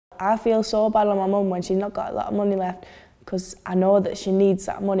I feel so bad on my mum when she's not got a lot of money left, because I know that she needs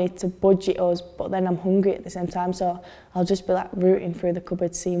that money to budget us, but then I'm hungry at the same time, so I'll just be like rooting through the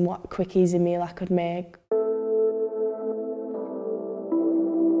cupboard, seeing what quick easy meal I could make.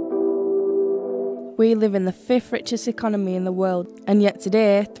 We live in the 5th richest economy in the world, and yet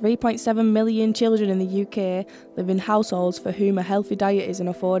today 3.7 million children in the UK live in households for whom a healthy diet isn't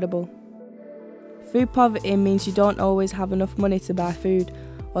affordable. Food poverty means you don't always have enough money to buy food,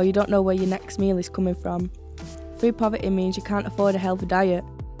 or you don't know where your next meal is coming from. Food poverty means you can't afford a healthy diet.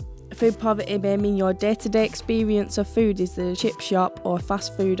 Food poverty may mean your day-to-day experience of food is the chip shop or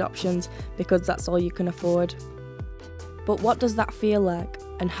fast food options because that's all you can afford. But what does that feel like,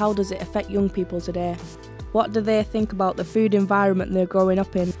 and how does it affect young people today? What do they think about the food environment they're growing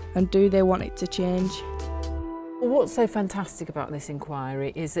up in, and do they want it to change? What's so fantastic about this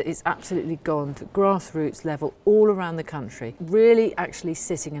inquiry is that it's absolutely gone to grassroots level all around the country, really actually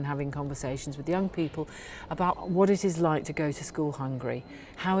sitting and having conversations with young people about what it is like to go to school hungry,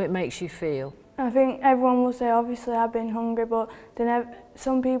 how it makes you feel. I think everyone will say obviously I've been hungry, but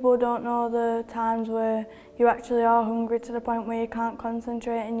some people don't know the times where you actually are hungry to the point where you can't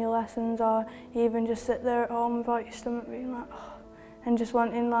concentrate in your lessons, or even just sit there at home without your stomach being like, oh, and just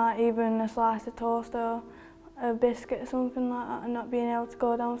wanting like even a slice of toast or a biscuit or something like that, and not being able to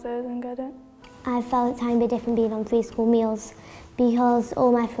go downstairs and get it. I felt a tiny bit different being on free school meals because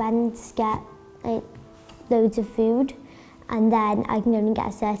all my friends get like loads of food and then I can only get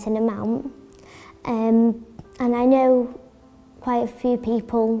a certain amount. And I know quite a few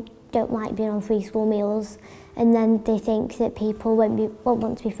people don't like being on free school meals, and then they think that people won't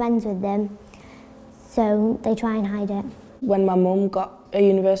want to be friends with them, so they try and hide it. When my mum got a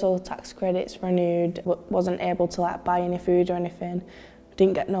universal tax credits renewed, wasn't able to like buy any food or anything,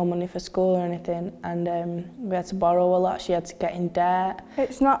 didn't get no money for school or anything, and we had to borrow a lot. She had to get in debt.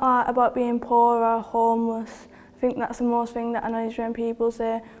 It's not like about being poor or homeless. I think that's the most thing that annoys when people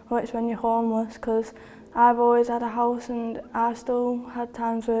say, oh, it's when you're homeless, because I've always had a house and I've still had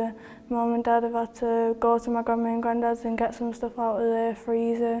times where Mum and Dad have had to go to my grandma and granddad's and get some stuff out of their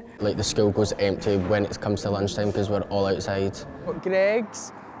freezer. Like the school goes empty when it comes to lunchtime because we're all outside. We've got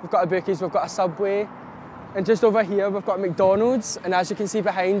Greggs, we've got a Bookies, we've got a Subway, and just over here we've got McDonald's, and as you can see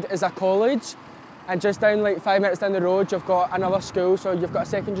behind is a college, and just down like 5 minutes down the road you've got another school, so you've got a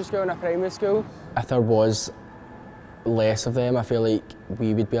secondary school and a primary school. If there was less of them, I feel like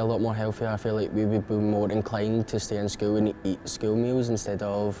we would be a lot more healthier. I feel like we would be more inclined to stay in school and eat school meals instead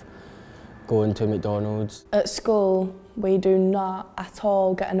of going to McDonald's. At school, we do not at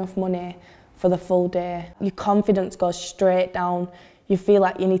all get enough money for the full day. Your confidence goes straight down. You feel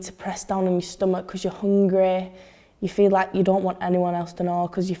like you need to press down on your stomach because you're hungry. You feel like you don't want anyone else to know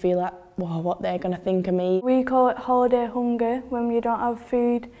because you feel like, well, what they're going to think of me. We call it holiday hunger when you don't have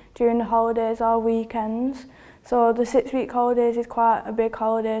food during the holidays or weekends. So the 6-week holidays is quite a big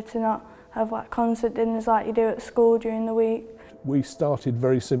holiday to not have like constant dinners like you do at school during the week. We started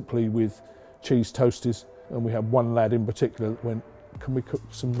very simply with cheese toasties, and we had one lad in particular that went, can we cook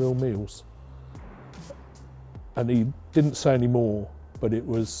some real meals? And he didn't say any more, but it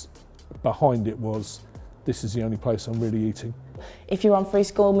was, behind it was, this is the only place I'm really eating. If you're on free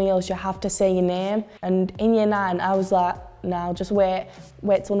school meals, you have to say your name. And in year 9, I was like, no, just wait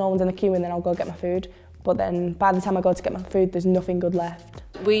till no one's in the queue and then I'll go get my food. But then by the time I go to get my food, there's nothing good left.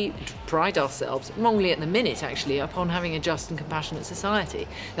 We pride ourselves, wrongly at the minute actually, upon having a just and compassionate society.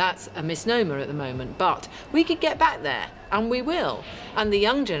 That's a misnomer at the moment, but we could get back there, and we will. And the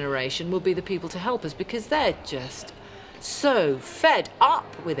young generation will be the people to help us because they're just so fed up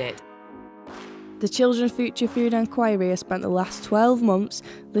with it. The Children's Future Food Enquiry has spent the last 12 months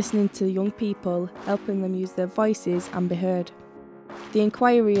listening to young people, helping them use their voices and be heard. The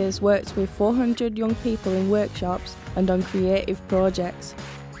inquiry has worked with 400 young people in workshops and on creative projects.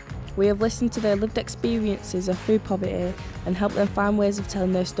 We have listened to their lived experiences of food poverty and helped them find ways of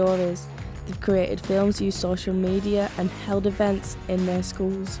telling their stories. They've created films, used social media and held events in their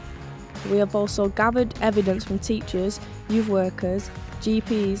schools. We have also gathered evidence from teachers, youth workers,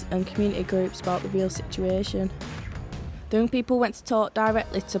 GPs and community groups about the real situation. The young people went to talk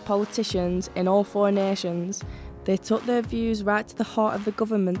directly to politicians in all 4 nations. They took their views right to the heart of the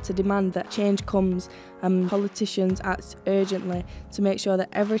government to demand that change comes and politicians act urgently to make sure that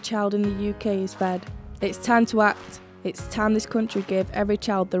every child in the UK is fed. It's time to act. It's time this country gave every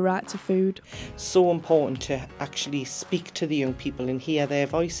child the right to food. So important to actually speak to the young people and hear their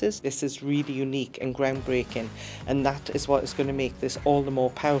voices. This is really unique and groundbreaking, and that is what is going to make this all the more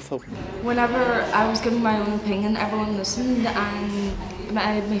powerful. Whenever I was giving my own opinion, everyone listened and it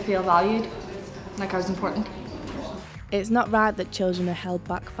made me feel valued, like I was important. It's not right that children are held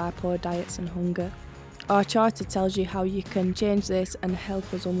back by poor diets and hunger. Our charter tells you how you can change this and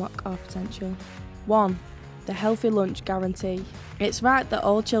help us unlock our potential. 1. The Healthy Lunch Guarantee. It's right that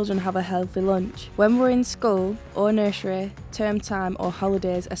all children have a healthy lunch. When we're in school or nursery, term time or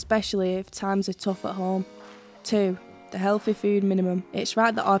holidays, especially if times are tough at home. 2. The Healthy Food Minimum. It's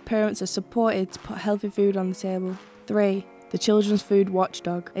right that our parents are supported to put healthy food on the table. 3. The Children's Food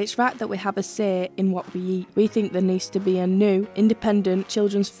Watchdog. It's right that we have a say in what we eat. We think there needs to be a new, independent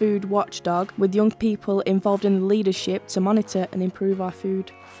Children's Food Watchdog with young people involved in the leadership to monitor and improve our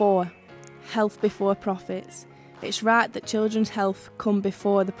food. 4. Health before profits. It's right that children's health come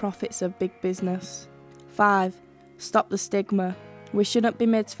before the profits of big business. 5. Stop the stigma. We shouldn't be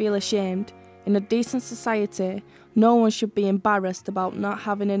made to feel ashamed. In a decent society, no one should be embarrassed about not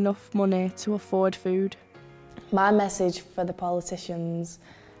having enough money to afford food. My message for the politicians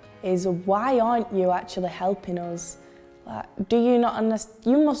is, why aren't you actually helping us? Like,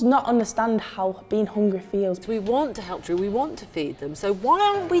 you must not understand how being hungry feels. We want to help children, we want to feed them, so why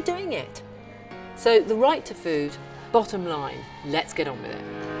aren't we doing it? So the right to food, bottom line, let's get on with it.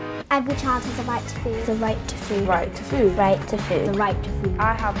 Every child has a right to food. The right to food. Right to food. Right to food. The right to food.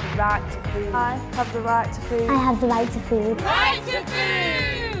 I have the right to food. I have the right to food. I have the right to food. Right to food!